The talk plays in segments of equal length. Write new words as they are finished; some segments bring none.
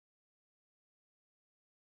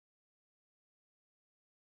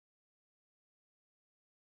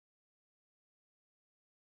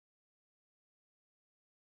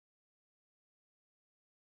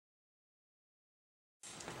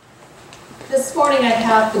This morning I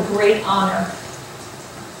have the great honor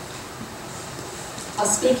of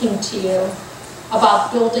speaking to you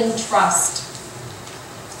about building trust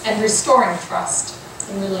and restoring trust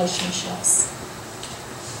in relationships.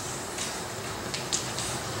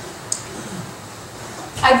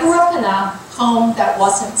 I grew up in a home that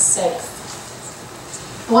wasn't safe.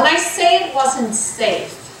 When I say it wasn't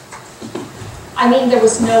safe, I mean there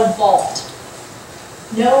was no vault,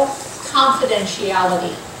 no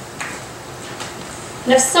confidentiality.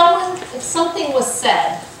 And if something was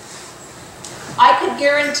said, I could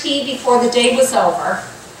guarantee before the day was over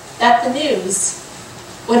that the news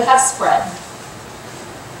would have spread.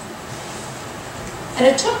 And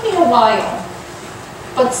it took me a while,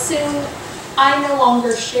 but soon I no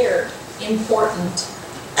longer shared important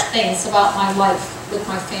things about my life with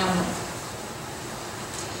my family.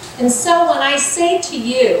 And so when I say to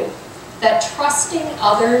you that trusting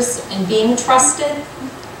others and being trusted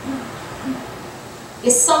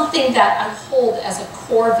is something that I hold as a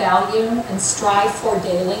core value and strive for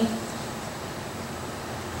daily,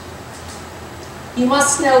 you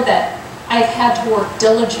must know that I've had to work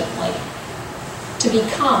diligently to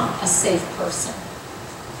become a safe person,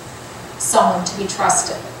 someone to be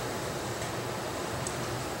trusted.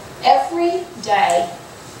 Every day,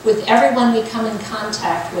 with everyone we come in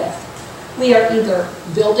contact with, we are either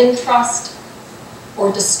building trust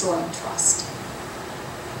or destroying trust.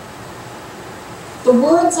 The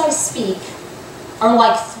words I speak are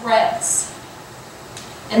like threads,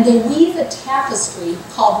 and they weave a tapestry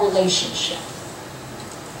called relationship.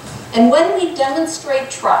 And when we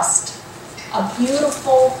demonstrate trust, a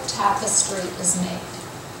beautiful tapestry is made.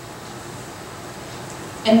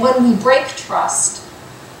 And when we break trust,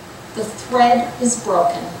 the thread is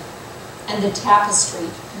broken and the tapestry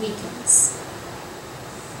weakens.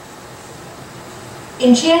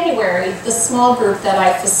 In January, the small group that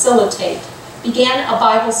I facilitate began a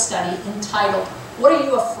Bible study entitled, "What Are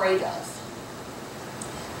You Afraid Of?"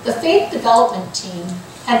 The faith development team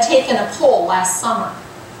had taken a poll last summer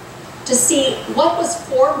to see what was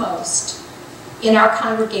foremost in our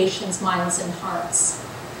congregation's minds and hearts.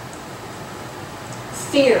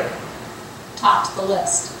 Fear topped the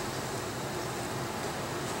list.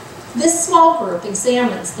 This small group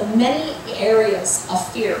examines the many areas of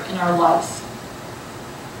fear in our life.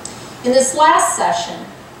 In this last session,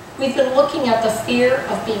 we've been looking at the fear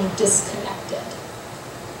of being disconnected.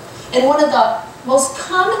 And one of the most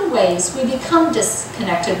common ways we become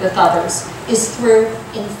disconnected with others is through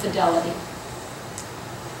infidelity.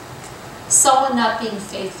 Someone not being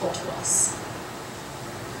faithful to us.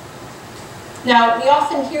 Now, we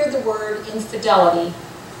often hear the word infidelity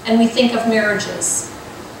and we think of marriages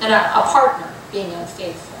and a partner being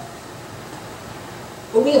unfaithful.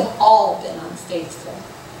 But we have all been unfaithful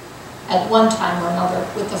at one time or another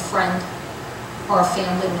with a friend or a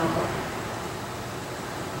family member.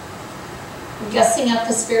 I'm guessing at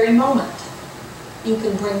this very moment, you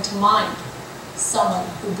can bring to mind someone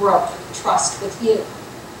who broke trust with you,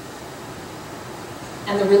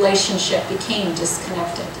 and the relationship became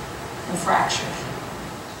disconnected and fractured.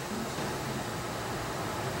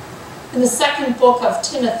 In the second book of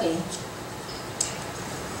Timothy,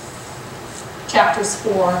 chapters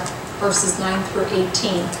 4, verses 9 through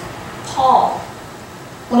 18, Paul,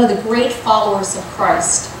 one of the great followers of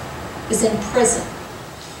Christ, is in prison,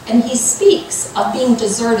 and he speaks of being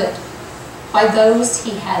deserted by those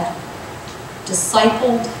he had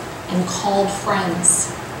discipled and called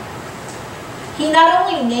friends. He not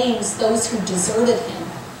only names those who deserted him,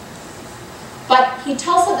 but he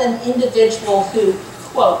tells of an individual who,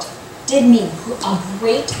 quote, did me a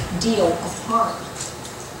great deal of harm.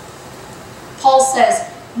 Paul says,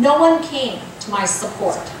 no one came to my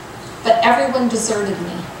support, but everyone deserted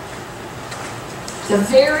me. The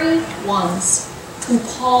very ones who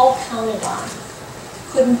Paul counted on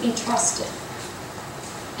couldn't be trusted,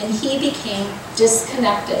 and he became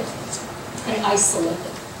disconnected and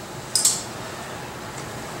isolated.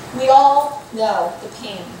 We all know the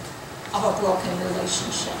pain of a broken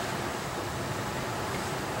relationship.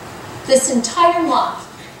 This entire month,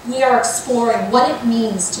 we are exploring what it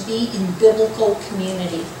means to be in biblical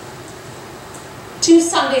community. 2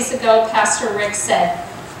 Sundays ago, Pastor Rick said,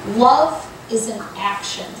 love is an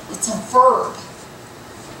action. It's a verb.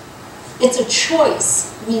 It's a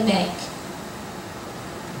choice we make.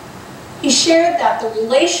 He shared that the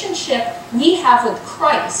relationship we have with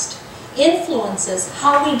Christ influences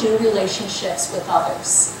how we do relationships with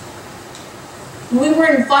others. We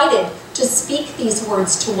were invited to speak these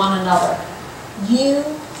words to one another. You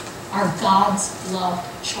are God's loved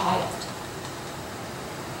child.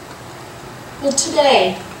 Well,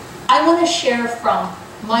 today, I want to share from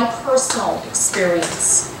my personal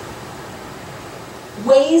experience,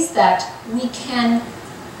 ways that we can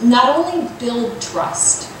not only build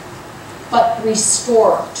trust, but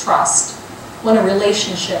restore trust when a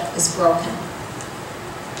relationship is broken.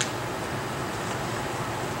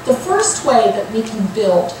 The first way that we can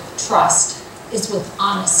build trust is with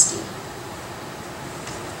honesty.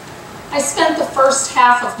 I spent the first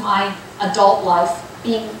half of my adult life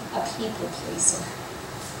being a people pleaser.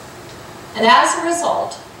 And as a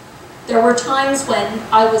result, there were times when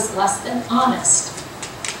I was less than honest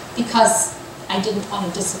because I didn't want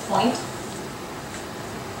to disappoint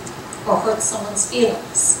or hurt someone's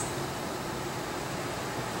feelings.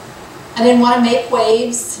 I didn't want to make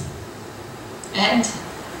waves, and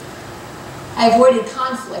I avoided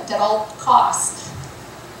conflict at all costs.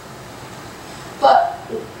 But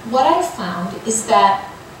what I found is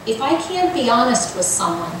that if I can't be honest with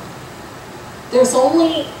someone, there's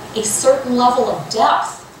only a certain level of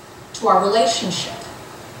depth to our relationship.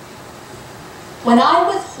 When I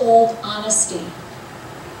withhold honesty,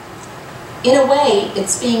 in a way,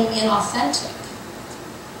 it's being inauthentic,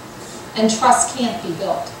 and trust can't be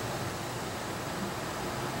built.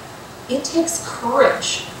 It takes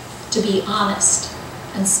courage to be honest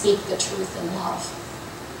and speak the truth in love.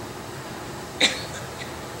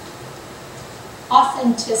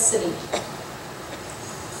 Authenticity.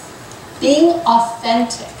 Being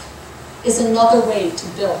authentic is another way to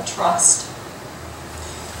build trust.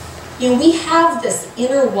 You know, we have this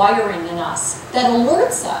inner wiring in us that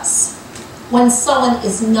alerts us when someone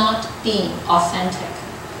is not being authentic.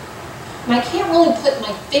 And I can't really put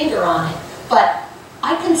my finger on it, but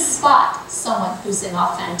I can spot someone who's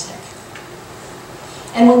inauthentic.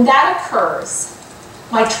 And when that occurs,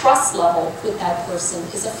 my trust level with that person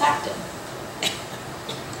is affected.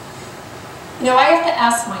 You know, I have to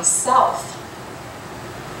ask myself,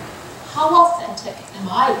 how authentic am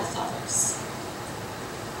I with others?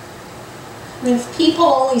 I mean, if people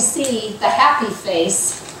only see the happy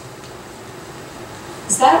face,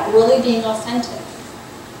 is that really being authentic?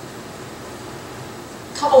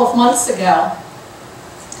 A couple of months ago,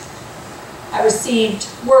 I received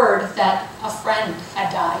word that a friend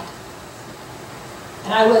had died.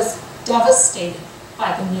 And I was devastated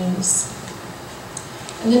by the news.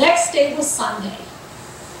 And the next day was Sunday.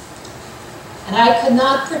 And I could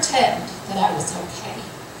not pretend that I was okay.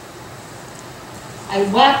 I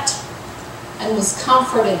wept and was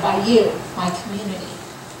comforted by you, my community.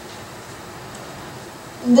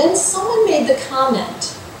 And then someone made the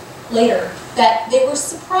comment later that they were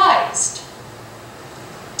surprised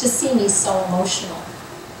to see me so emotional.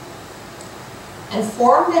 And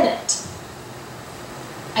for a minute,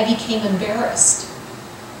 I became embarrassed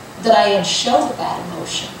that I had showed that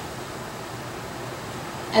emotion.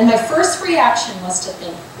 And my first reaction was to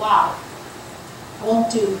think, wow, I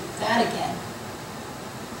won't do that again.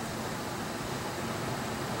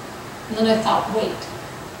 And then I thought, wait,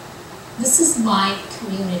 this is my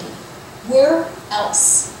community. Where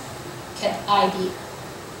else can I be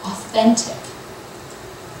authentic?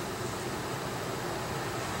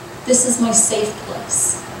 This is my safe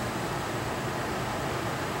place.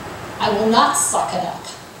 I will not suck it up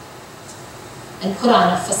and put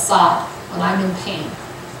on a facade when I'm in pain.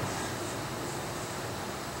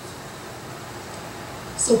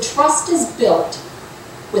 So trust is built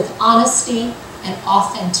with honesty and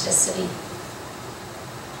authenticity.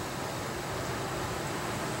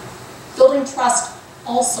 Building trust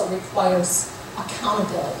also requires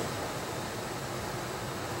accountability.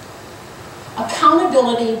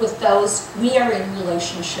 Accountability with those we are in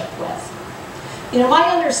relationship with. You know, my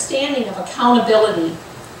understanding of accountability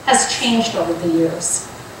has changed over the years.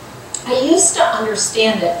 I used to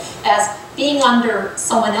understand it as being under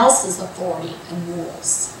someone else's authority and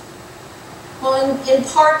rules. Well, in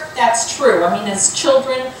part, that's true. I mean, as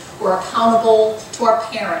children, we're accountable to our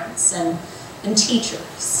parents and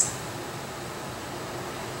teachers.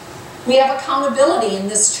 We have accountability in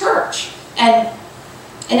this church and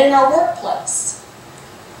in our workplace.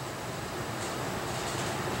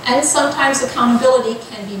 And sometimes accountability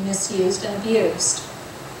can be misused and abused.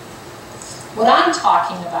 What I'm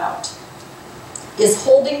talking about is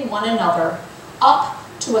holding one another up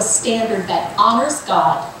to a standard that honors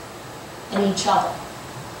God and each other.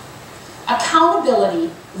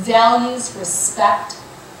 Accountability values respect,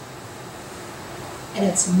 and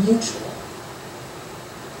it's mutual.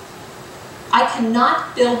 I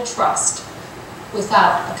cannot build trust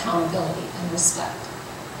without accountability and respect.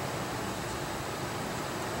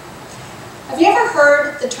 Have you ever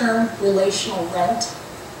heard the term relational rent?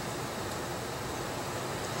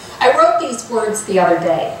 I wrote these words the other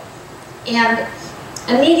day, and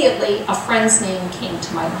Immediately, a friend's name came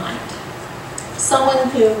to my mind. Someone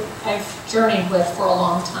who I've journeyed with for a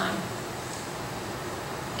long time.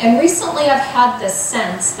 And recently I've had this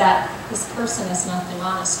sense that this person is not being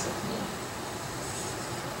honest with me.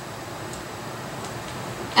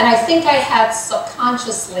 And I think I had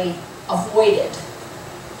subconsciously avoided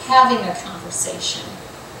having a conversation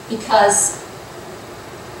because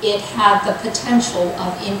it had the potential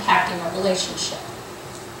of impacting our relationship.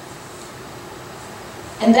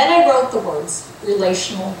 And then I wrote the words,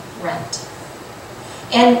 relational rent.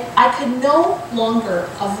 And I could no longer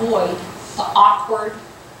avoid the awkward,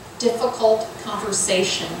 difficult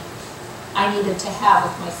conversation I needed to have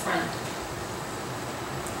with my friend.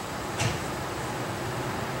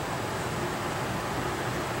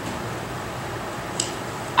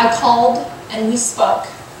 I called and we spoke.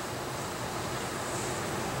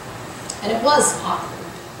 And it was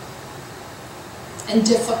awkward and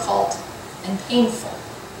difficult and painful.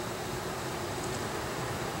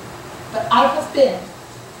 But I have been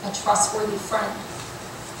a trustworthy friend.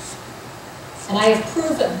 And I have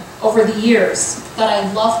proven over the years that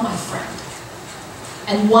I love my friend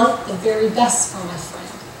and want the very best for my friend.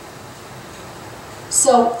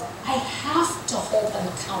 So I have to hold them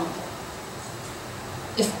accountable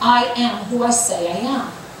if I am who I say I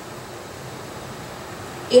am.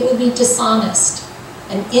 It would be dishonest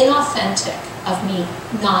and inauthentic of me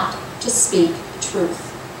not to speak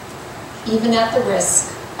truth, even at the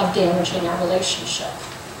risk of damaging our relationship.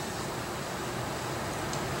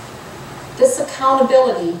 This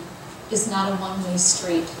accountability is not a one-way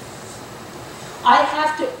street. I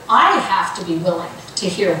have to be willing to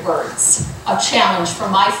hear words of challenge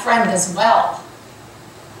from my friend as well.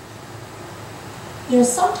 You know,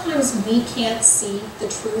 sometimes we can't see the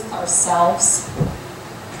truth ourselves,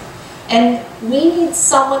 and we need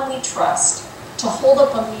someone we trust to hold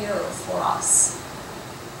up a mirror for us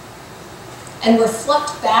and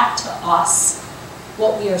reflect back to us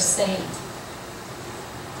what we are saying.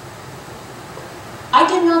 I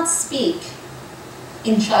did not speak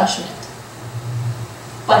in judgment,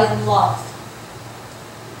 but in love,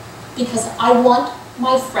 because I want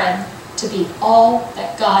my friend to be all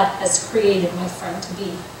that God has created my friend to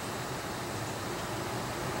be.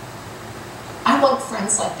 I want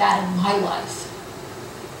friends like that in my life.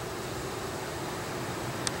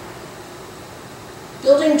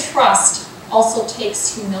 Building trust also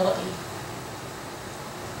takes humility.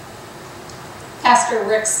 Pastor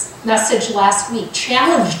Rick's message last week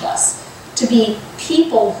challenged us to be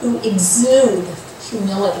people who exude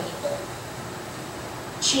humility.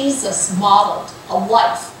 Jesus modeled a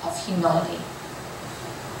life of humility.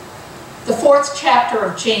 The 4th chapter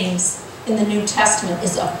of James in the New Testament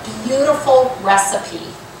is a beautiful recipe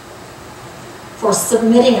for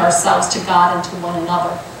submitting ourselves to God and to one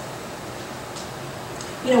another.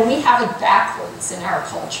 You know, we have it backwards in our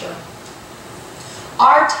culture.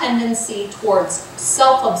 Our tendency towards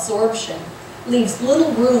self-absorption leaves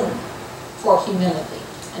little room for humility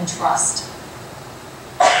and trust.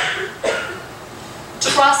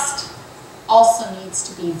 Trust also needs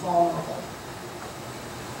to be vulnerable.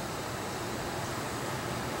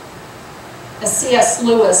 As C.S.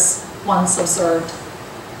 Lewis once observed,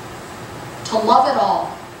 to love at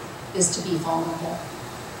all is to be vulnerable.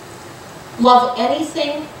 Love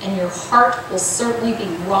anything and your heart will certainly be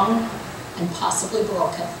wrung and possibly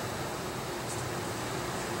broken.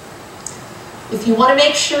 If you want to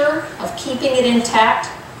make sure of keeping it intact,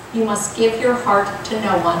 you must give your heart to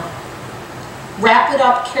no one. Wrap it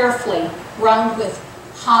up carefully, round with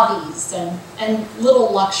hobbies and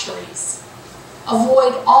little luxuries.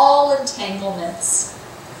 Avoid all entanglements.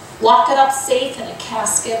 Lock it up safe in a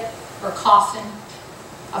casket or coffin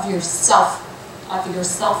of your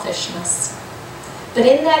selfishness. But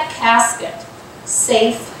in that casket,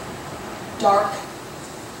 safe, dark,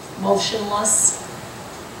 motionless,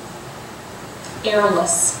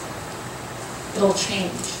 airless, it'll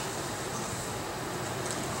change.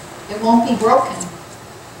 It won't be broken,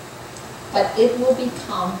 but it will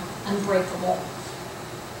become unbreakable,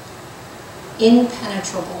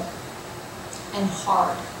 impenetrable, and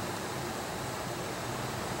hard.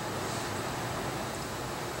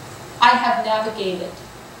 I have navigated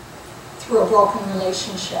through a broken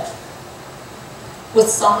relationship with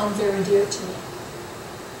someone very dear to me.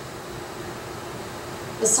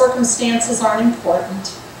 The circumstances aren't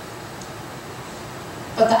important,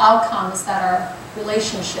 but the outcome is that our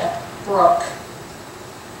relationship broke.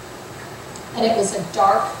 And it was a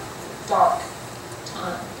dark, dark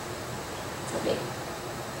time for me.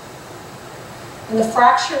 And the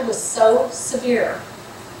fracture was so severe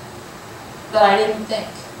that I didn't think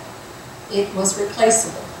it was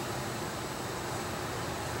replaceable.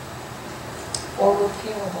 or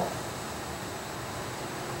repairable.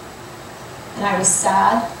 And I was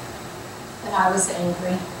sad, and I was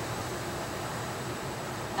angry,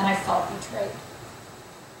 and I felt betrayed.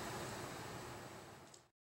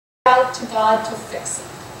 I cried out to God to fix it,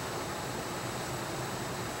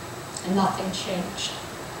 and nothing changed.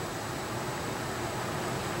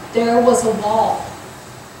 There was a wall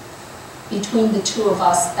between the two of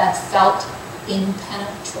us that felt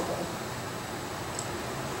impenetrable.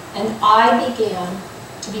 And I began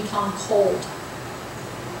to become cold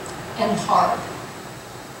and hard.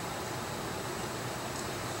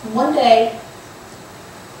 One day,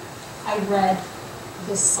 I read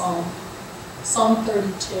this psalm, Psalm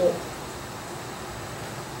 32.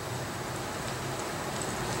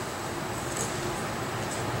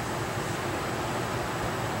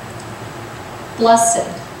 Blessed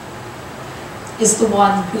is the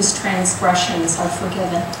one whose transgressions are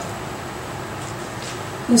forgiven,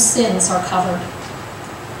 whose sins are covered.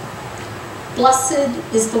 Blessed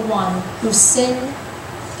is the one whose sin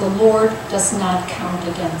the Lord does not count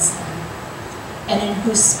against them, and in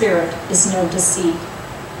whose spirit is no deceit.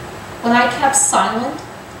 When I kept silent,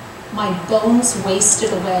 my bones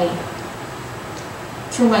wasted away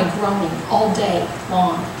through my groaning all day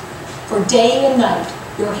long. For day and night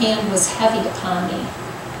your hand was heavy upon me.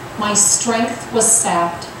 My strength was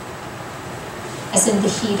sapped as in the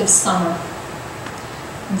heat of summer.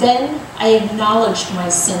 Then I acknowledged my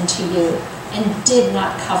sin to you and did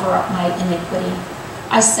not cover up my iniquity.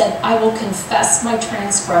 I said, I will confess my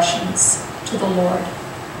transgressions to the Lord,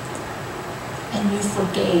 and you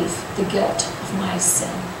forgave the guilt of my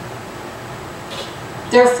sin.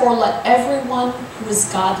 Therefore, let everyone who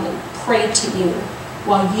is godly pray to you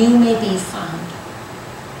while you may be found.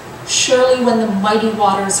 Surely when the mighty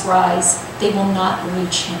waters rise, they will not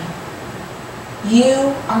reach him.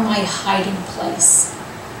 You are my hiding place.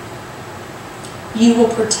 You will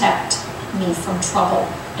protect me from trouble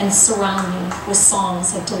and surround me with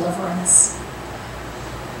songs of deliverance.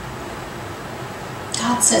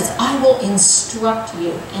 God says, I will instruct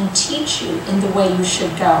you and teach you in the way you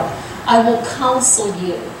should go. I will counsel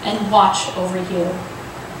you and watch over you.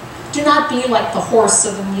 Do not be like the horse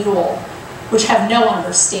or the mule, which have no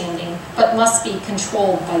understanding, but must be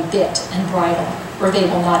controlled by bit and bridle, or they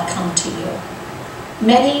will not come to you.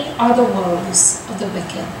 Many are the woes of the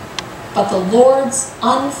wicked, but the Lord's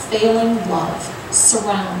unfailing love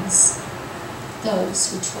surrounds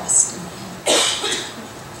those who trust in him.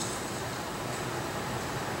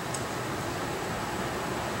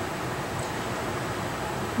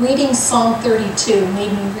 Reading Psalm 32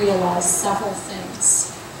 made me realize several things.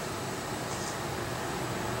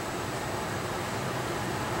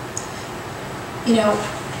 You know,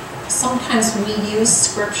 sometimes we use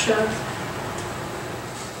scripture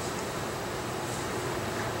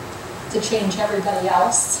to change everybody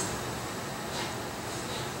else,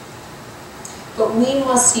 but we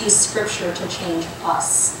must use scripture to change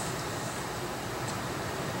us,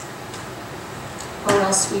 or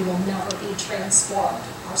else we will never be transformed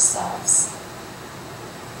ourselves.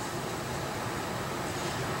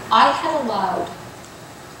 I had allowed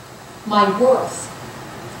my worth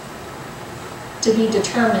to be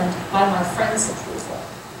determined by my friends' approval.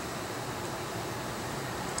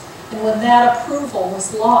 And when that approval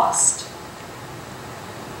was lost,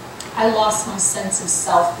 I lost my sense of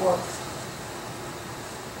self-worth.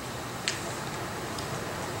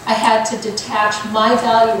 I had to detach my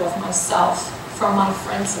value of myself from my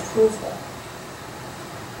friends' approval.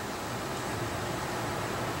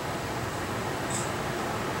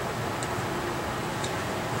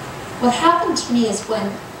 What happened to me is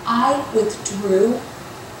when I withdrew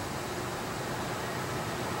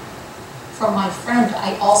from my friend,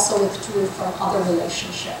 I also withdrew from other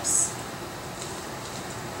relationships.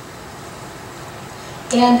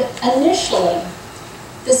 And initially,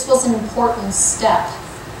 this was an important step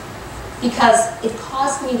because it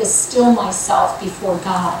caused me to still myself before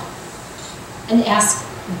God and ask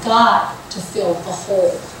God to fill the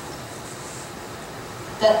hole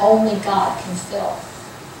that only God can fill.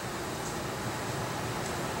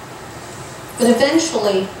 But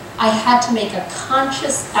eventually, I had to make a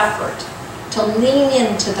conscious effort to lean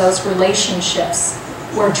into those relationships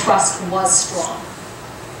where trust was strong.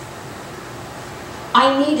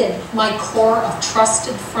 I needed my core of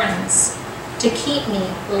trusted friends to keep me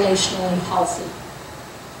relationally healthy.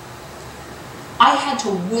 I had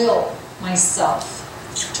to will myself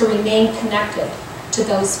to remain connected to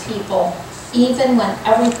those people, even when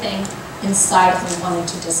everything inside of me wanted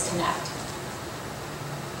to disconnect.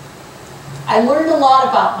 I learned a lot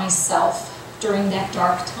about myself during that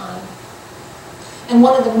dark time. And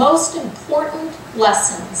one of the most important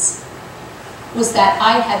lessons was that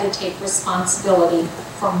I had to take responsibility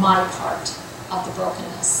for my part of the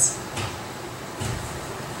brokenness.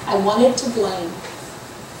 I wanted to blame.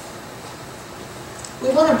 We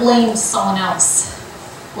want to blame someone else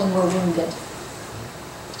when we're wounded.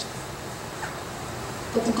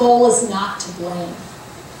 But the goal is not to blame.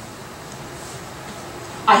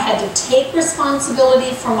 I had to take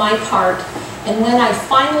responsibility for my part, and when I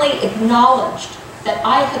finally acknowledged that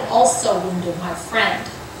I had also wounded my friend,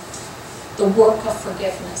 the work of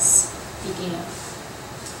forgiveness began.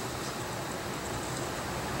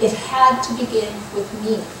 It had to begin with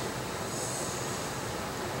me.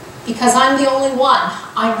 Because I'm the only one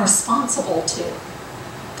I'm responsible to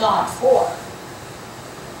God for.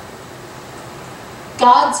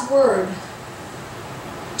 God's word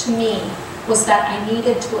to me was that I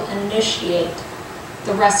needed to initiate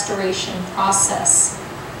the restoration process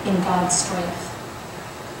in God's strength.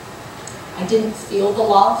 I didn't feel the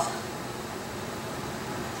love,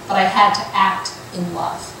 but I had to act in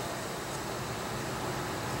love.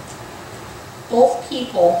 Both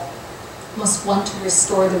people must want to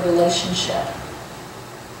restore the relationship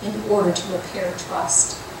in order to repair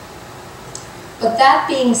trust. But that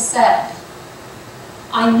being said,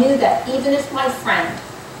 I knew that even if my friend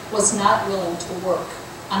was not willing to work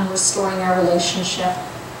on restoring our relationship,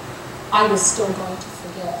 I was still going to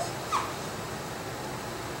forgive.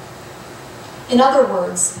 In other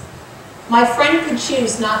words, my friend could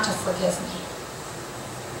choose not to forgive me,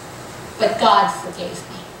 but God forgave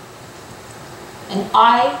me. And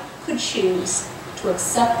I could choose to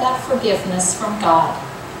accept that forgiveness from God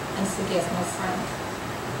and forgive my friend.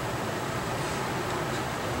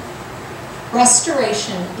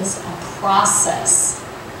 Restoration is a process,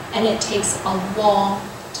 and it takes a long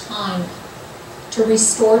time to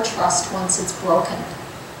restore trust once it's broken.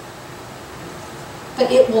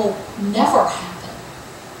 But it will never happen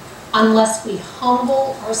unless we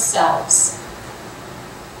humble ourselves,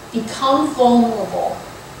 become vulnerable,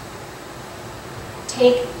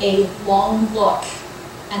 take a long look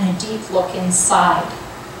and a deep look inside,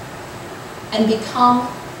 and become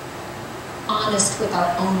honest with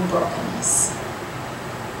our own brokenness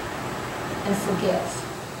and forgive.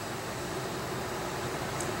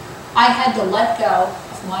 I had to let go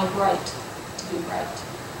of my right to be right.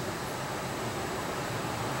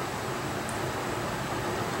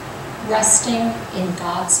 Resting in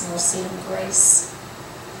God's mercy and grace.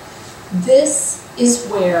 This is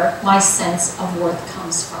where my sense of worth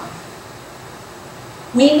comes from.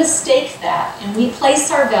 We mistake that and we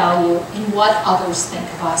place our value in what others think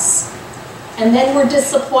of us. And then we're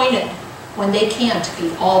disappointed when they can't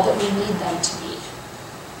be all that we need them to be.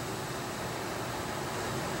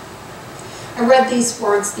 I read these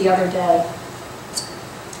words the other day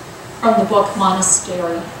from the book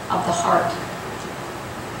Monastery of the Heart.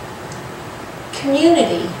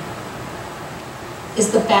 Community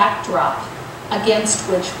is the backdrop against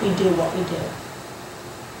which we do what we do.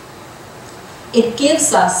 It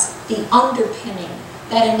gives us the underpinning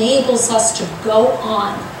that enables us to go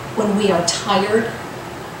on when we are tired,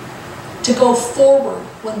 to go forward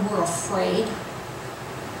when we're afraid,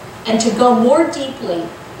 and to go more deeply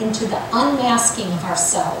into the unmasking of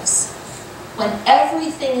ourselves when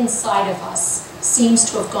everything inside of us seems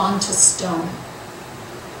to have gone to stone,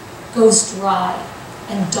 goes dry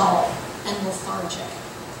and dull and lethargic.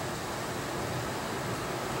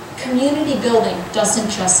 Community building doesn't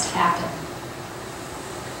just happen.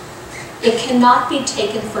 It cannot be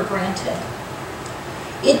taken for granted.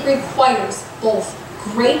 It requires both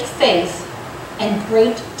great faith and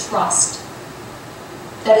great trust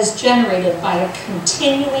that is generated by a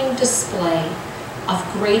continuing display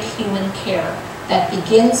of great human care that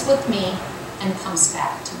begins with me and comes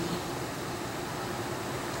back to me.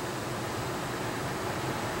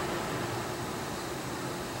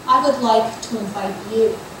 I would like to invite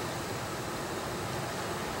you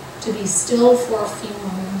to be still for a few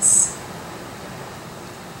moments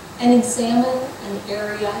and examine an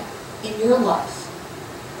area in your life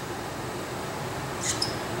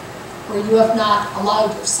where you have not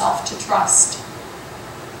allowed yourself to trust.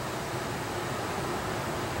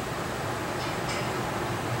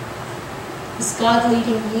 Is God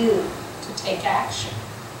leading you to take action?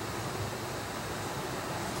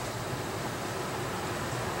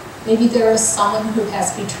 Maybe there is someone who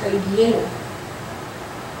has betrayed you.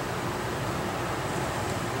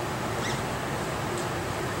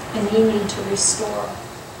 And you need to restore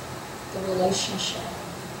the relationship.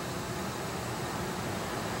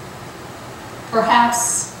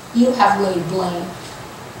 Perhaps you have laid blame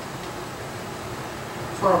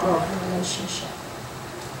for a broken relationship.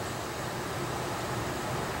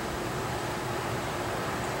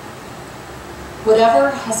 Whatever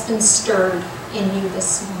has been stirred in you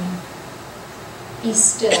this morning, be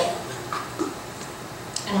still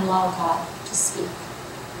and allow God to speak.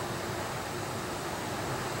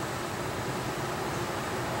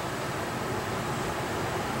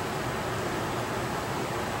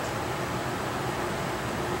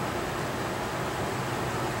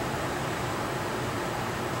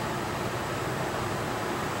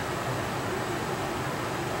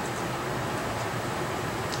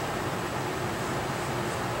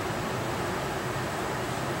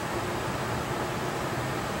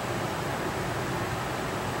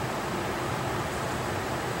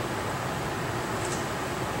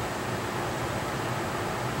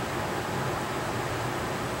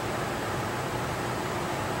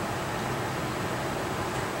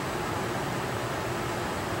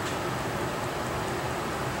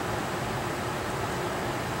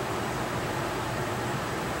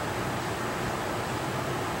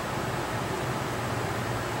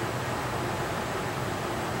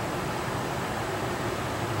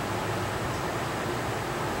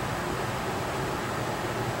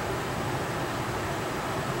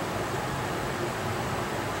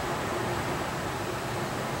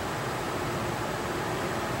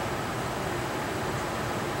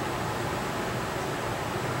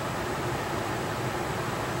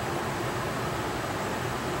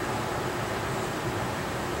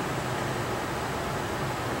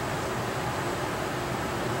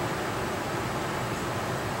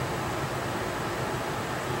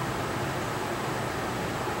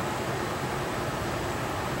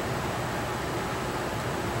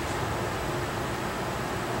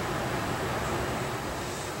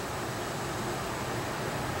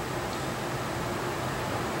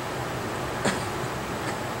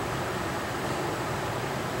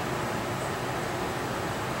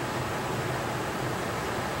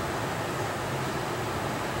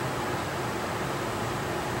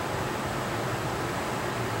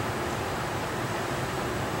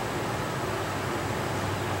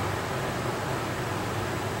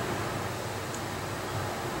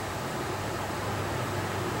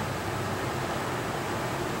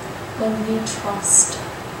 When we trust,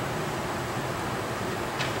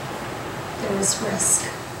 there is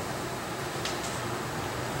risk.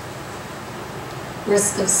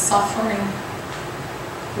 Risk of suffering,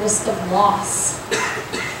 risk of loss,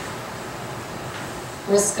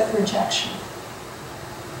 risk of rejection.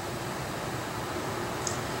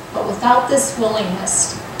 But without this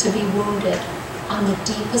willingness to be wounded on the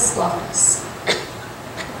deepest levels,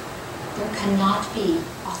 there cannot be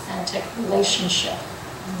authentic relationship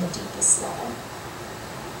on the deepest level.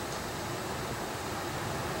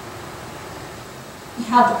 We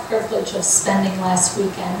had the privilege of spending last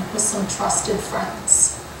weekend with some trusted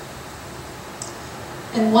friends.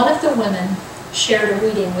 And one of the women shared a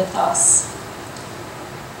reading with us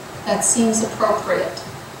that seems appropriate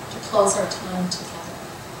to close our time together.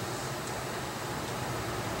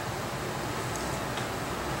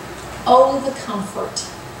 Oh, the comfort,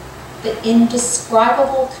 the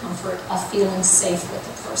indescribable comfort of feeling safe with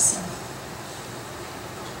a person.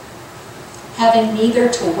 Having neither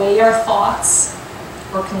to weigh our thoughts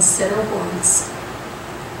or consider words,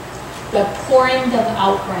 but pouring them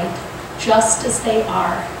outright just as they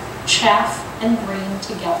are, chaff and grain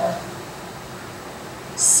together,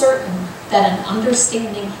 certain that an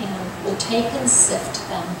understanding hand will take and sift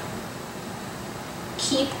them,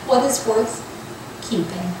 keep what is worth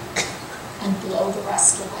keeping, and blow the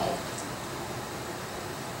rest away.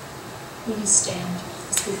 Will you stand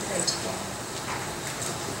as we pray together?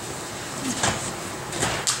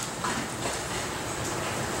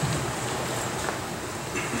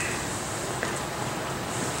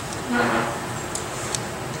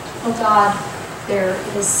 Oh God, there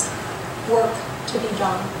is work to be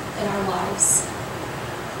done in our lives.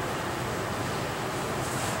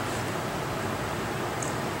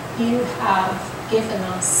 You have given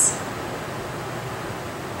us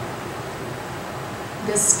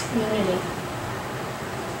this community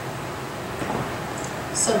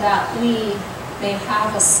so that we may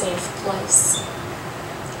have a safe place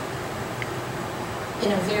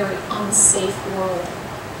in a very unsafe world.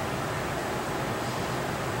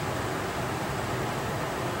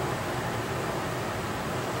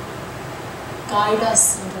 Guide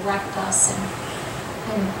us and direct us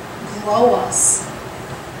and grow us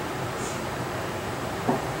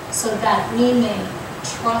so that we may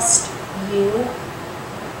trust you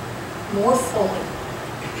more fully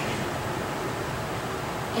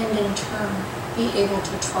and in turn be able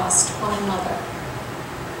to trust one another.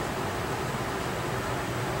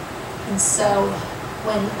 And so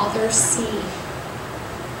when others see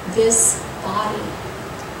this body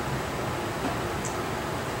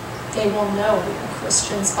They will know we are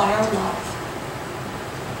Christians by our love.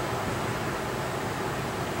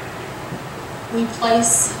 We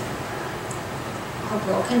place our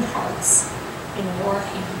broken hearts in your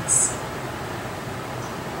hands.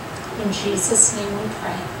 In Jesus' name we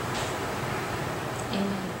pray.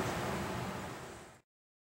 Amen.